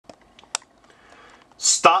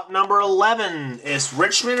Stop number 11 is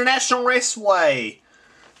Richmond International Raceway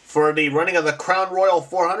for the running of the Crown Royal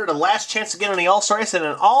 400. The last chance to get in the All-Star race in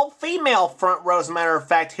an all-female front row, as a matter of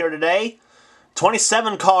fact, here today.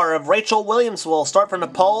 27 car of Rachel Williams will start from the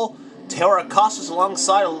pole. Taylor Acosta's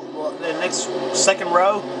alongside the next second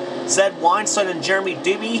row. Zed Weinstein and Jeremy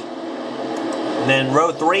Doobie. And then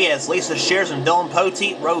row 3 has Lisa Shears and Dylan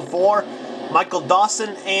Poteet. Row 4, Michael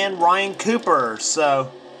Dawson and Ryan Cooper.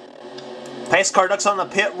 So, pace car ducks on the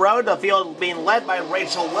pit road. The field being led by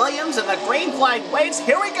Rachel Williams, and the green flag waves.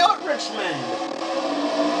 Here we go at Richmond.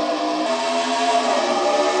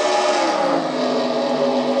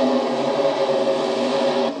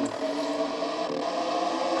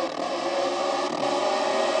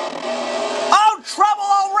 Oh, trouble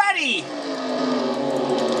already!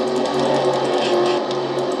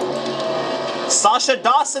 Sasha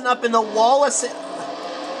Dawson up in the Wallace.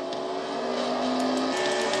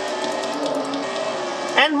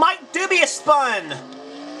 And Mike Doobie is spun.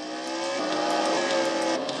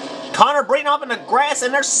 Connor Breeden up in the grass,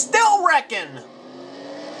 and they're still wrecking.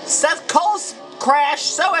 Seth Cole's crashed,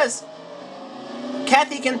 so has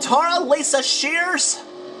Kathy Quintana, Lisa Shears.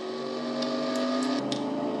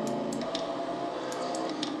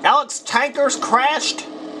 Alex Tankers crashed.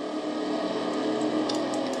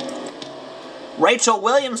 Rachel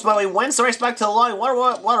Williams, but we wins the race back to the line.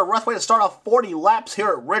 What a rough way to start off 40 laps here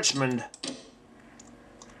at Richmond.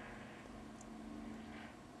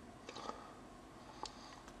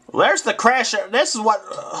 Well, there's the crash. This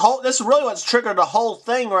is really what's triggered the whole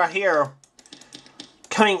thing right here.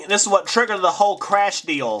 This is what triggered the whole crash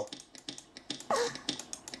deal.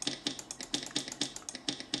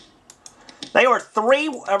 They were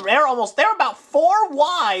they're about 4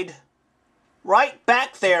 wide, right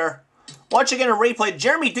back there. Watch again a replay.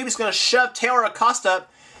 Jeremy Doobie's going to shove Taylor Acosta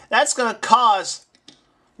up. That's going to cause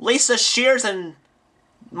Lisa Shears and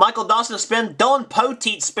Michael Dawson to spin. Dylan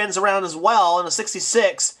Poteet spins around as well in a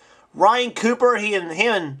 66. Ryan Cooper, him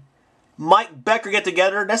and Mike Becker get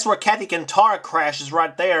together. That's where Kathy Quintana crashes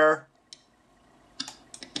right there.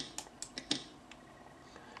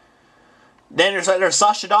 Then there's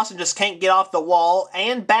Sasha Dawson just can't get off the wall.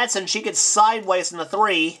 Ann Batson, she gets sideways in the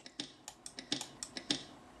 3.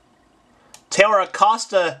 Taylor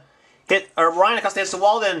Acosta Ryan Acosta hits the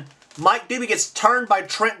wall. Then Mike Doobie gets turned by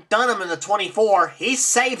Trent Dunham in the 24. He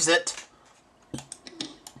saves it.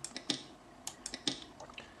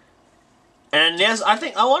 And yes, I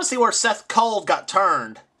want to see where Seth Cole got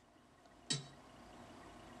turned.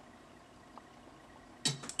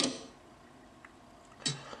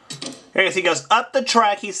 Here he goes up the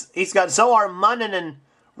track. He's got Zohar Munden and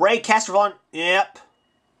Ray Castrol. Yep.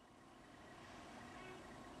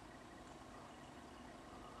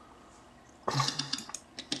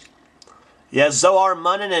 Yeah, Zohar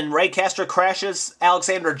Munden and Ray Castro crashes.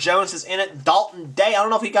 Alexander Jones is in it. Dalton Day, I don't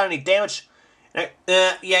know if he got any damage.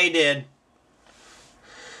 Yeah, he did.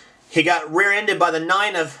 He got rear-ended by the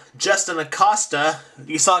 9 of Justin Acosta.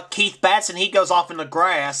 You saw Keith Batson, he goes off in the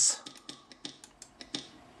grass.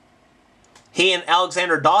 He and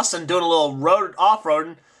Alexander Dawson doing a little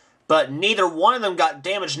off-roading, but neither one of them got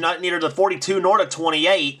damaged, neither the 42 nor the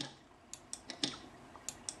 28.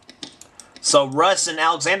 So Russ and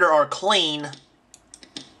Alexander are clean.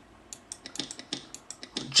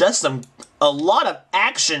 Just a lot of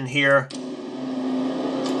action here.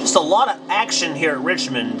 Just a lot of action here at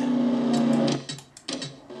Richmond.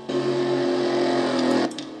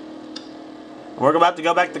 We're about to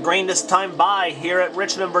go back to green this time by here at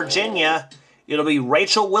Richmond, Virginia. It'll be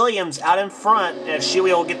Rachel Williams out in front, and she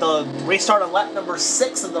will get the restart on lap number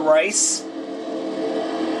 6 of the race.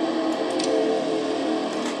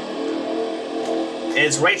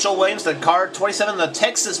 It's Rachel Williams, the car 27, the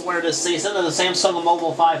Texas winner this season of the Samsung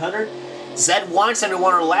Mobile 500. Zed Weinstein, who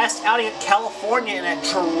won her last outing at California in a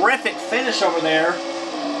terrific finish over there.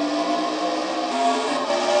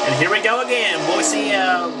 And here we go again. Will we see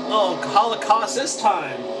a little Holocaust this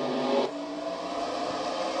time?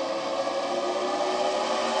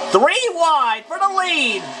 3 wide for the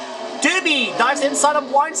lead. Doobie dives inside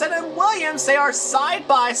of Weinstein and Williams. They are side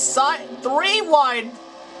by side. 3 wide.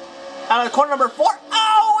 Out of corner number 4.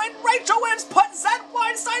 Oh, and Rachel Williams put Zed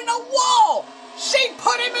Weinstein in the wall. She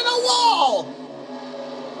put him in the wall.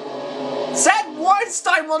 Zed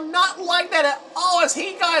Weinstein will not like that at all as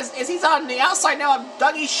he's on the outside now of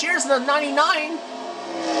Dougie Shears in the 99.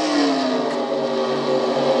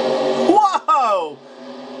 Whoa!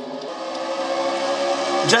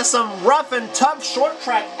 Just some rough and tough short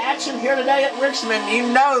track action here today at Richmond. You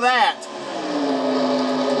know that.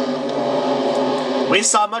 We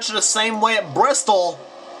saw much of the same way at Bristol.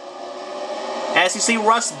 As you see,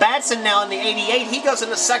 Russ Batson now in the 88. He goes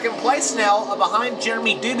into second place now behind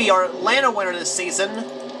Jeremy Doobie, our Atlanta winner this season.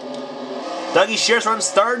 Dougie Shears runs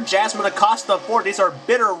third. Jasmine Acosta fourth. These are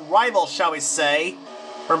bitter rivals, shall we say,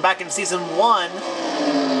 from back in season 1.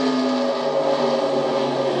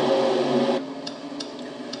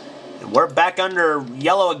 And we're back under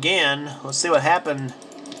yellow again. Let's see what happened.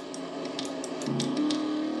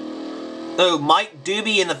 Oh, Mike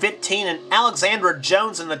Doobie in the 15 and Alexandra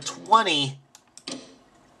Jones in the 20.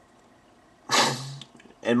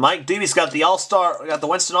 And Mike Doobie's got the All-Star, got the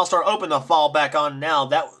Winston All-Star Open to fall back on now.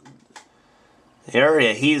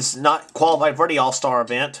 He's not qualified for the All-Star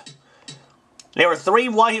event. They were 3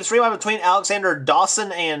 wide. He was 3 wide between Alexander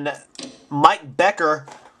Dawson and Mike Becker.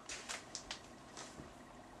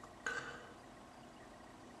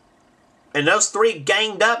 And those 3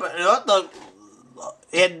 ganged up.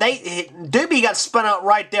 Doobie got spun out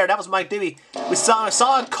right there. That was Mike Doobie. We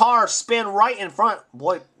saw a car spin right in front.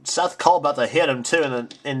 Boy, Seth Cole about to hit him too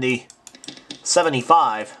in the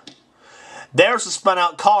 75. There's a spun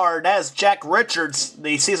out car. That is Jack Richards,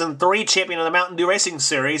 the season 3 champion of the Mountain Dew Racing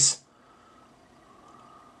Series.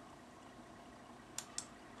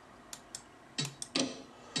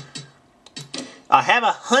 I have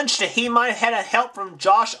a hunch that he might have had a help from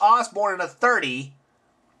Josh Osborne in a 30.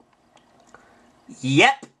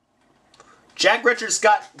 Yep. Jack Richards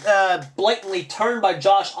got blatantly turned by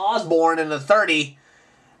Josh Osborne in the 30.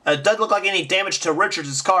 It doesn't look like any damage to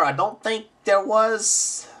Richards' car. I don't think there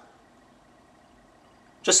was.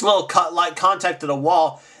 Just a little light contact to the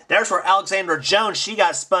wall. There's where Alexandra Jones, she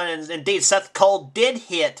got spun. And indeed, Seth Cole did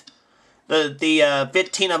hit the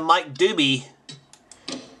 15 of Mike Doobie.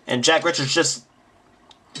 And Jack Richards just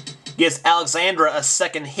gives Alexandra a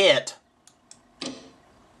second hit.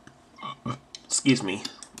 Excuse me.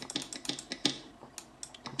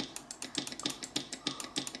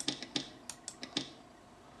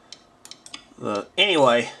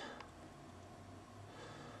 Anyway,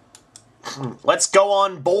 let's go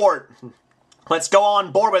on board. Let's go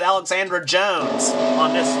on board with Alexandra Jones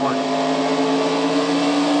on this one.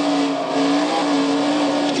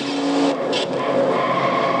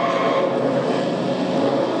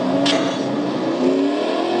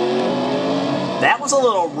 That was a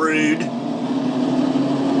little rude.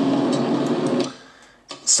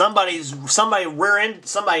 Somebody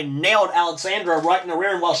nailed Alexandra right in the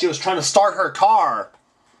rear end while she was trying to start her car.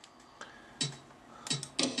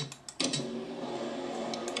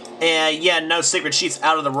 And yeah, no secret, she's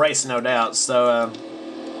out of the race, no doubt. So,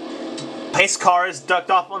 pace car is ducked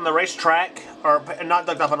off on the racetrack, or not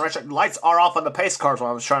ducked off on the racetrack. Lights are off on the pace cars. What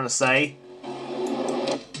I was trying to say.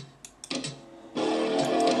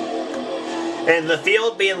 And the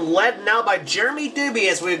field being led now by Jeremy Doobie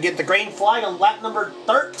as we get the green flag on lap number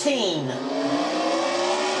 13.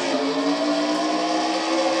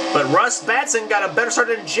 But Russ Batson got a better start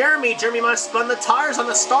than Jeremy. Jeremy might have spun the tires on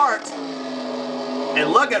the start.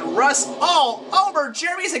 And look at Russ all over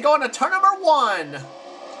Jeremy as they go into turn number 1.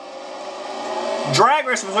 Drag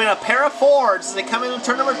race between a pair of Fords as they come into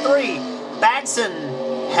turn number 3. Batson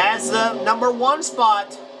has the number 1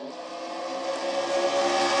 spot.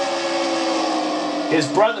 His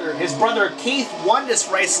brother Keith won this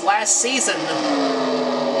race last season.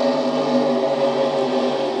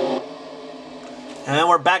 And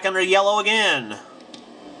we're back under yellow again.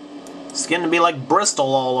 It's getting to be like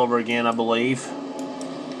Bristol all over again, I believe.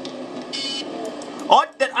 Oh,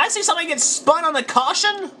 did I see somebody get spun on the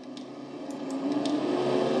caution?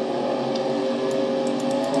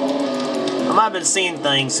 I might have been seeing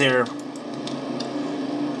things here.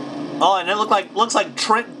 Oh, and it looks like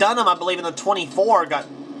Trent Dunham, I believe, in the 24 got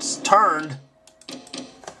turned.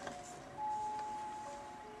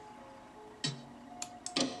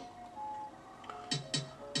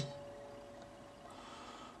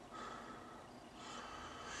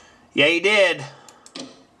 Yeah, he did.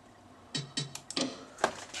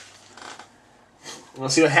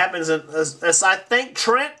 Let's see what happens. As I think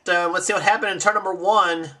Trent, let's see what happened in turn number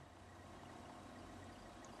 1.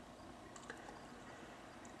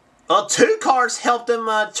 Well, 2 cars helped him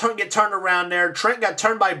get turned around there. Trent got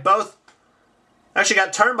turned by both. Actually,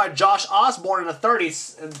 got turned by Josh Osborne in the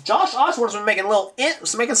 30s. And Josh Osborne's been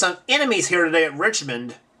making some enemies here today at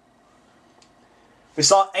Richmond. We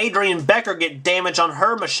saw Adrienne Becker get damage on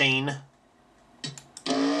her machine.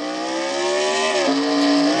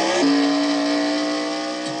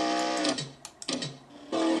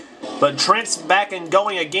 But Trent's back and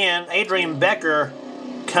going again. Adrienne Becker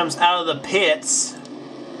comes out of the pits.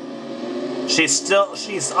 She's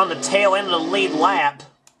on the tail end of the lead lap.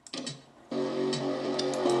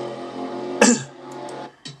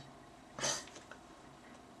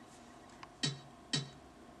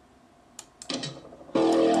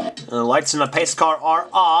 And the lights in the pace car are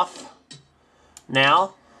off.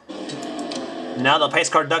 Now the pace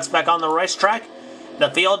car ducks back on the racetrack. The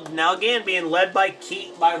field now again being led by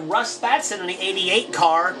Russ Batson in the 88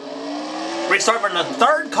 car. Restart for the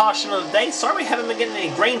third caution of the day. Sorry we haven't been getting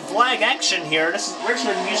any green flag action here. This is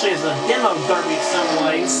Richmond usually is a demo derby in some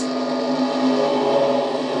ways.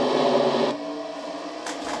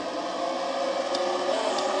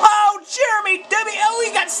 Oh, Jeremy Doobie! Oh,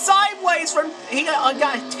 he got sideways from he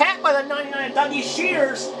got tapped by the 99 Dougie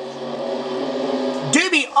Shears.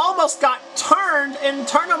 Doobie almost got turned in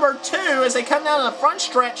turn number 2 as they come down the front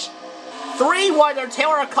stretch. 3 wide there,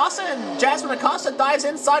 Taylor Acosta and Jasmine Acosta dives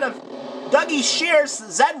inside of Dougie Shears.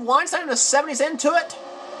 Zed Weinstein in the 70s into it.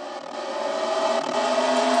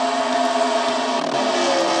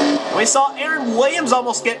 We saw Aaron Williams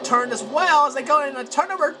almost get turned as well as they go into turn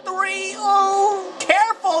number 3. Oh,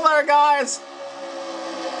 careful there, guys.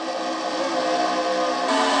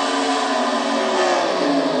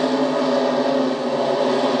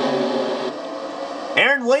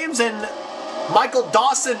 Aaron Williams and Michael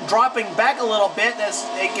Dawson dropping back a little bit as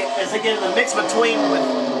they get in the mix between with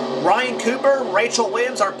Ryan Cooper, Rachel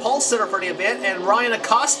Williams, our pole sitter for the event, and Ryan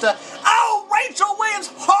Acosta. Oh, Rachel Williams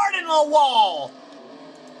hard in the wall.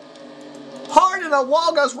 Hard in the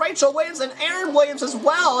wall goes Rachel Williams and Aaron Williams as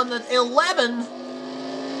well in the 11.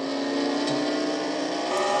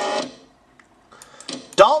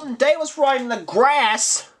 Dalton Davis riding the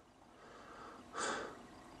grass.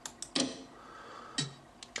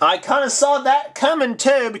 I kind of saw that coming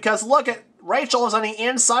too because look at Rachel is on the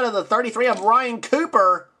inside of the 33 of Ryan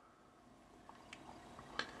Cooper.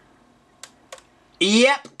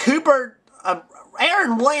 Yep, Cooper,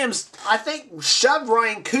 Aaron Williams, I think, shoved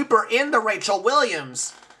Ryan Cooper into Rachel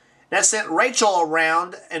Williams. That sent Rachel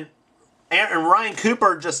around, and Ryan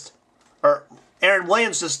Cooper Aaron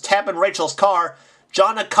Williams just tapping Rachel's car.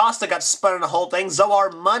 John Acosta got spun in the whole thing. Zohar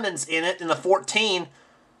Munnins in it in the 14.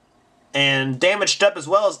 And damaged up as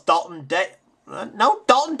well as Dalton Day. No,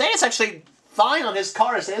 Dalton Day is actually fine on his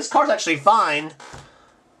car. His car's actually fine.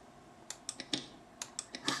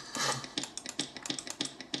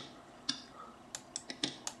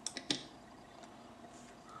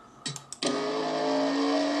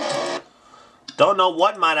 Don't know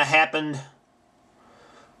what might have happened.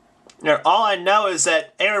 All I know is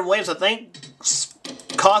that Aaron Williams, I think,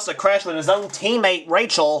 caused a crash with his own teammate,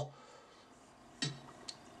 Rachel.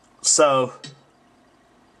 So,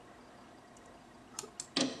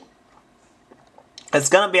 it's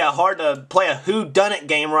going to be hard to play a whodunit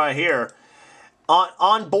game right here.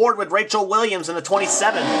 On board with Rachel Williams in the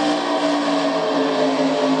 27.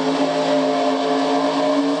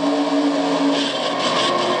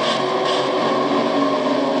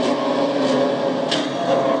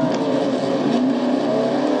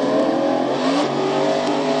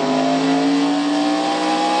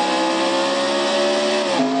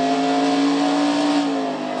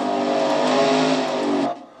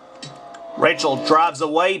 Rachel drives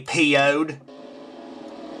away, PO'd.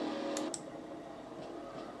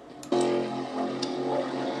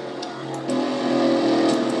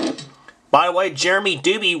 By the way, Jeremy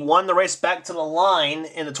Doobie won the race back to the line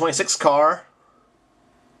in the 26 car.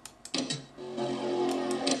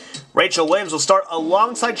 Rachel Williams will start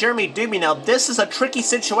alongside Jeremy Doobie. Now, this is a tricky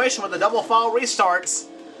situation with the double file restarts.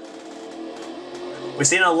 We've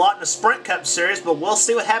seen it a lot in the Sprint Cup Series, but we'll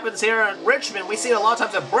see what happens here in Richmond. We see it a lot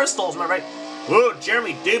of times at Bristol's, am I right? Ooh,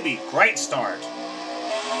 Jeremy Doobie, great start.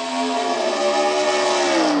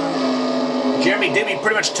 Jeremy Doobie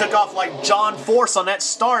pretty much took off like John Force on that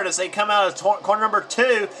start as they come out of corner number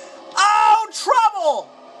 2. Oh, trouble!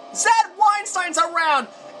 Zed Weinstein's around.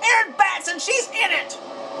 Erin Batson, she's in it.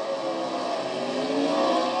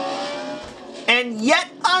 And yet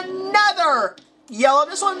another yellow.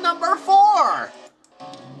 This one number 4.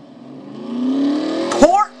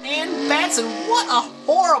 Poor Ann Batson, what a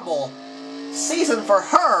horrible season for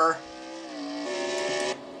her.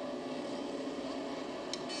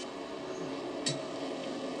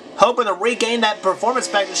 Hoping to regain that performance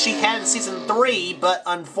back that she had in Season 3, but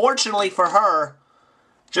unfortunately for her,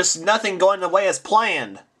 just nothing going the way as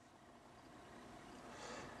planned.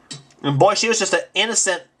 And boy, she was just an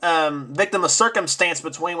innocent victim of circumstance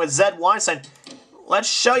with Zed Weinstein. Let's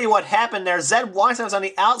show you what happened there. Zed Weinstein was on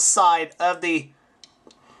the outside of the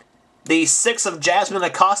 6 of Jasmine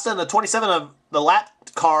Acosta and the 27 of the lap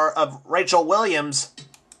car of Rachel Williams.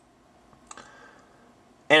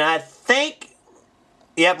 And I think,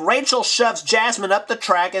 yep, Rachel shoves Jasmine up the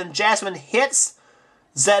track and Jasmine hits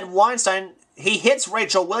Zed Weinstein. He hits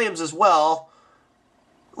Rachel Williams as well.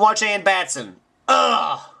 Watch Ann Batson.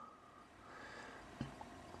 Ugh.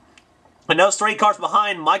 And those three cars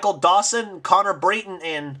behind, Michael Dawson, Connor Breton,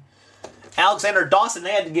 and Alexander Dawson,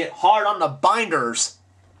 they had to get hard on the binders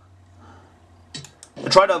to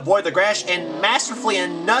try to avoid the crash, and masterfully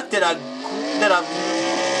enough did a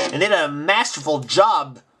masterful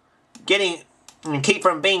job getting and keep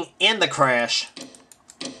from being in the crash.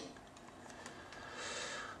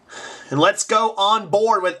 And let's go on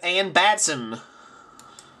board with Ann Batson.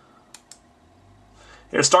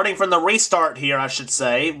 They're starting from the restart here, I should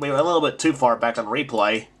say. We were a little bit too far back on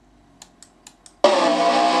replay.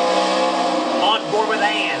 On board with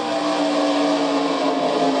Ann.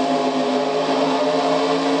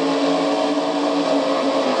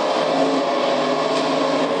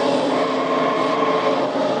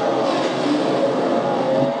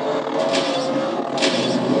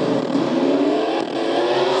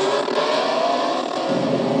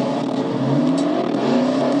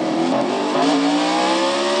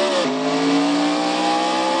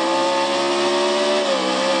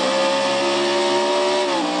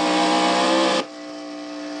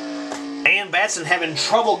 Batson having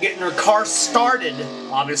trouble getting her car started,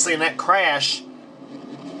 obviously, in that crash.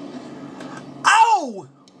 Oh!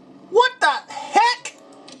 What the heck?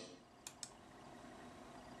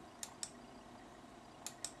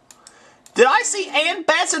 Did I see Ann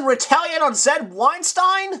Batson retaliate on Zed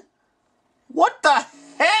Weinstein? What the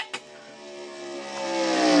heck?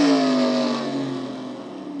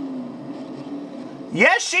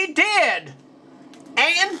 Yes, she did!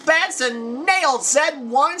 Ann Batson nailed Zed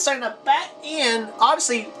Weinstein in the back end.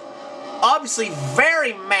 Obviously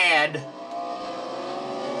very mad.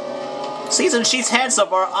 Season she's had so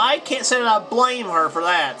far, I can't say that I blame her for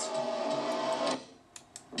that.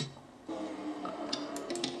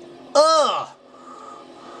 Ugh.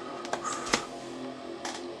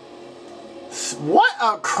 What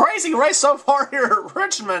a crazy race so far here at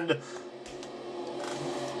Richmond.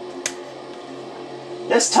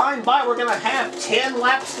 This time by, we're going to have 10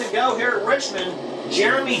 laps to go here at Richmond.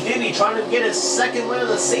 Jeremy Doobie trying to get his second win of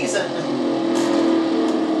the season.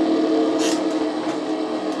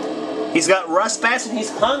 He's got Russ Batson. He's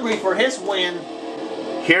hungry for his win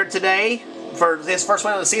here today for his first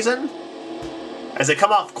win of the season. As they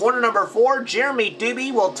come off corner number 4, Jeremy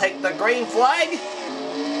Doobie will take the green flag.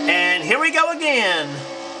 And here we go again.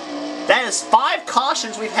 That is 5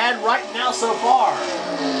 cautions we've had right now so far.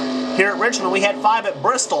 Here at Richmond, we had 5 at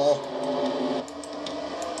Bristol.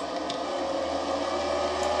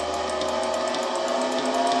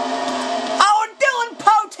 Oh, Dylan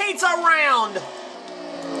Poteet's around!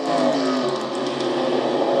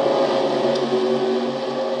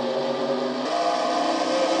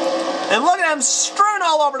 And look at him strewn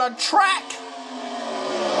all over the track!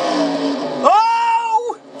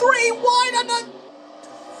 Oh! 3 wide on the...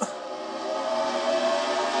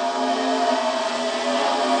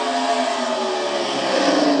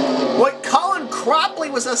 What Colin Cropley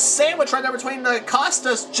was a sandwich right there between the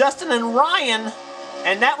Costas, Justin, and Ryan.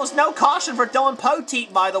 And that was no caution for Dylan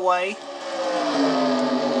Poteet, by the way.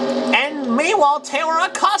 And meanwhile, Taylor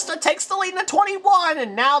Acosta takes the lead in the 21,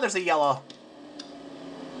 and now there's a yellow.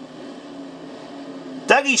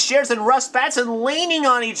 Dougie Shears and Russ Batson leaning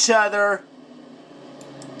on each other.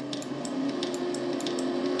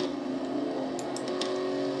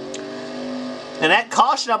 And that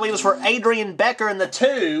caution, I believe, was for Adrian Becker in the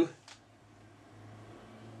 2.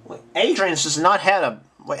 Adrian's just not had a...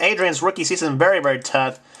 Adrian's rookie season very, very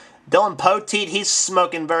tough. Dylan Poteet, he's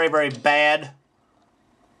smoking very, very bad.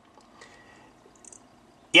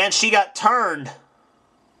 Yeah, and she got turned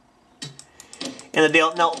in the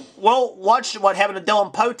deal. Now, we'll watch what happened to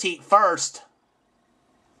Dylan Poteet first.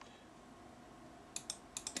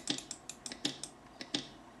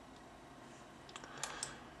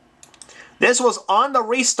 This was on the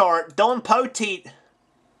restart. Dylan Poteet...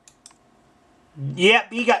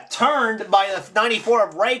 Yep, he got turned by the 94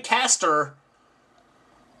 of Ray Castor.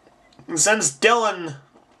 And sends Dylan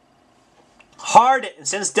hard and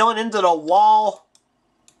sends Dylan into the wall.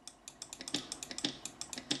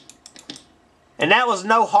 And that was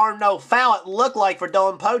no harm, no foul, it looked like, for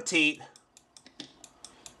Dylan Poteet.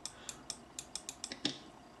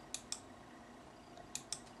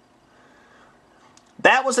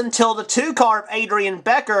 That was until the 2 car of Adrian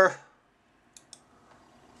Becker.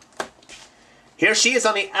 Here she is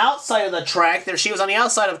on the outside of the track. There she was on the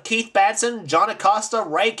outside of Keith Batson, John Acosta,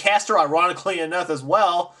 Ray Castor, ironically enough as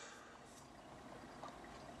well.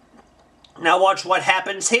 Now watch what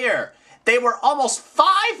happens here. They were almost 5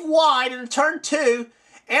 wide in turn 2.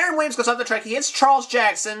 Aaron Williams goes off the track. He hits Charles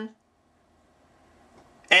Jackson.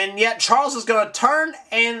 And yet Charles is going to turn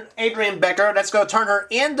and Adrian Becker. That's going to turn her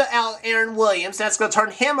into Aaron Williams. That's going to turn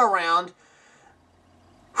him around.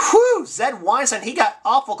 Whew! Woo! Zed Weinstein, he got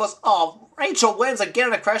awful close. Oh, Rachel wins again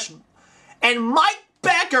in a crash. And Mike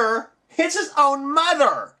Becker hits his own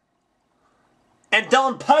mother. And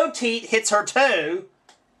Dylan Poteet hits her too.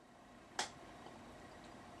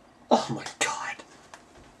 Oh my God.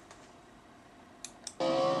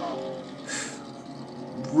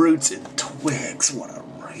 Roots and twigs, what a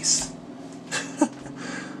race.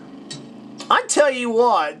 I tell you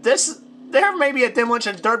what, there may be a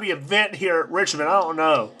Demolition Derby event here at Richmond, I don't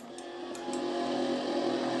know.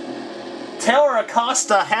 Taylor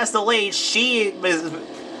Acosta has the lead. She's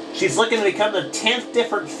looking to become the 10th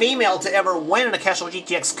different female to ever win in a Castrol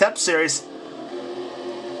GTX Cup Series.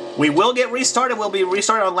 We will get restarted. We'll be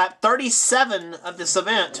restarted on lap 37 of this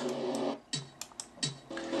event.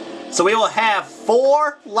 So we will have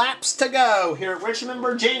 4 laps to go here at Richmond,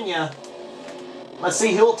 Virginia. Let's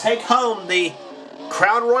see who will take home the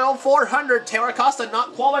Crown Royal 400. Taylor Acosta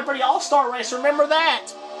not qualified for the All-Star race. Remember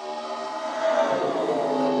that.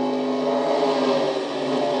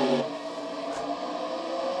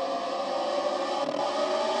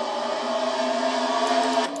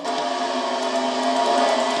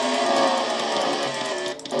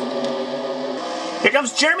 Here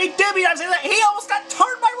comes Jeremy Doobie. He almost got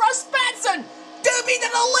turned by Russ Batson. Doobie to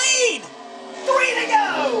the lead. 3 to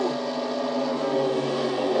go.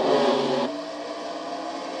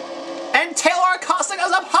 And Taylor Acosta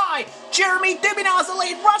goes up high. Jeremy Doobie now has the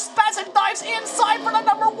lead. Russ Batson dives inside for the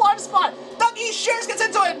 #1 spot. Dougie Shears gets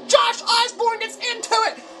into it. Josh Osborne gets into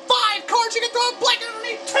it. 5 cars. You can throw a blanket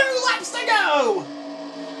underneath. 2 laps to go.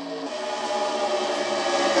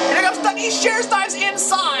 And here comes Dougie Shears, dives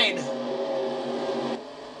inside.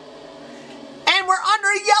 And we're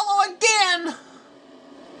under yellow again.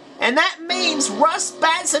 And that means Russ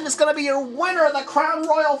Batson is going to be your winner of the Crown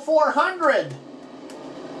Royal 400.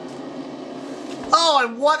 Oh,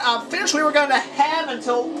 and what a finish we were going to have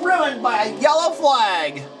until ruined by a yellow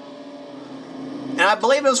flag. And I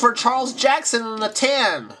believe it was for Charles Jackson in the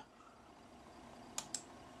 10.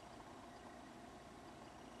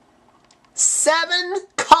 7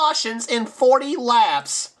 cautions in 40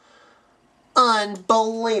 laps.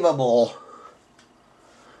 Unbelievable.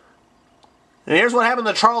 And here's what happened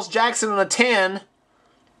to Charles Jackson in a 10.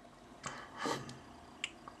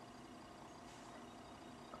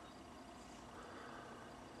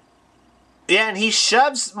 Yeah, and he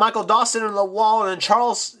shoves Michael Dawson into the wall, and then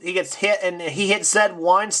Charles, he gets hit, and he hits Zed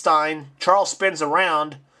Weinstein. Charles spins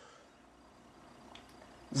around.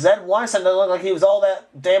 Zed Weinstein doesn't look like he was all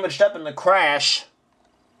that damaged up in the crash.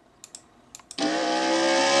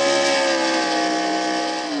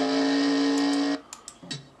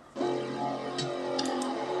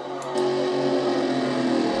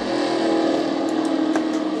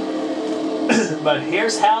 But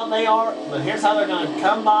here's how they are. But here's how they're going to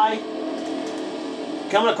come by.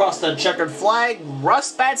 Coming across the checkered flag,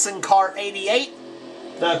 Russ Batson, car 88.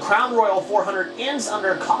 The Crown Royal 400 ends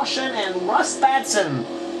under caution, and Russ Batson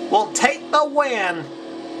will take the win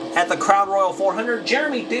at the Crown Royal 400.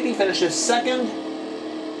 Jeremy Doobie finishes second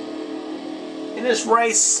in this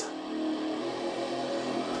race.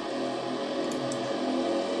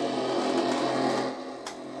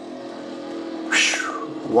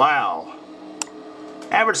 Whew. Wow.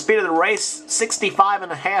 Average speed of the race,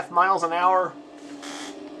 65.5 miles an hour.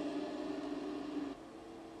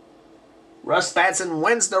 Russ Batson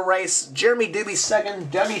wins the race. Jeremy Doobie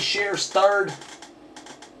second. Dougie Shears third.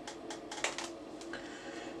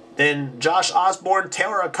 Then Josh Osborne,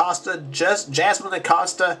 Taylor Acosta, Jasmine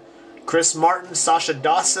Acosta, Chris Martin, Sasha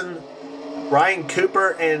Dawson, Ryan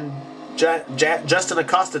Cooper, and Justin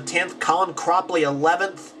Acosta 10th. Colin Cropley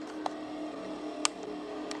 11th.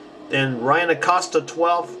 Then Ryan Acosta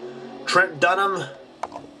 12th. Trent Dunham,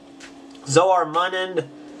 Zohar Munand,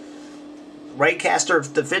 Ray Caster,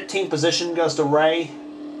 the 15th position goes to Ray.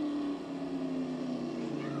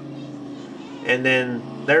 And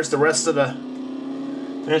then there's the rest of the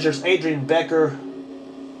finishers. Adrian Becker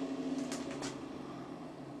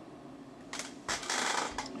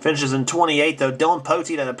finishes in 28th, though. Dylan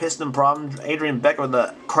Poteet had a piston problem. Adrian Becker with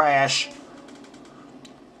a crash.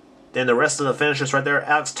 Then the rest of the finishers right there.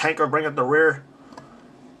 Alex Tanker bring up the rear.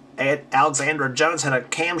 Alexandra Jones had a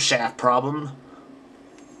camshaft problem.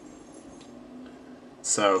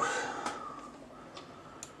 So,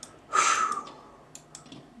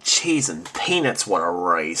 cheese and peanuts, what a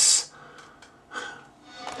race.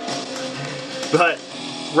 But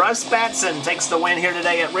Russ Batson takes the win here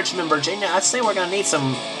today at Richmond, Virginia. I'd say we're going to need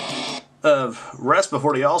some rest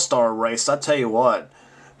before the All-Star race. I tell you what.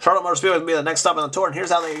 Charlotte Motor Speedway will be the next stop on the tour, and here's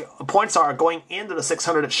how the points are going into the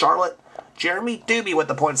 600 at Charlotte. Jeremy Doobie with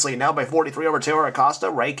the points lead now by 43 over Taylor Acosta.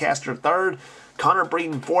 Ray Caster third. Connor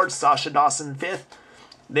Breeden fourth, Sasha Dawson fifth.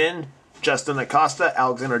 Then Justin Acosta,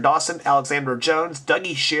 Alexander Dawson, Alexander Jones,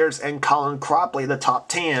 Dougie Shears, and Colin Cropley, the top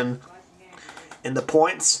 10. In the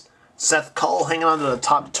points, Seth Cole hanging on to the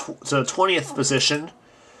to the 20th position.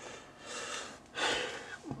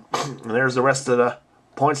 And there's the rest of the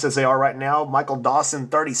points as they are right now. Michael Dawson,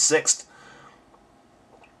 36th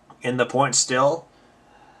in the points still.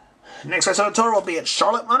 Next race on the tour will be at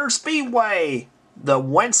Charlotte Motor Speedway, the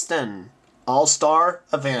Winston All-Star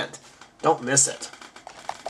event. Don't miss it.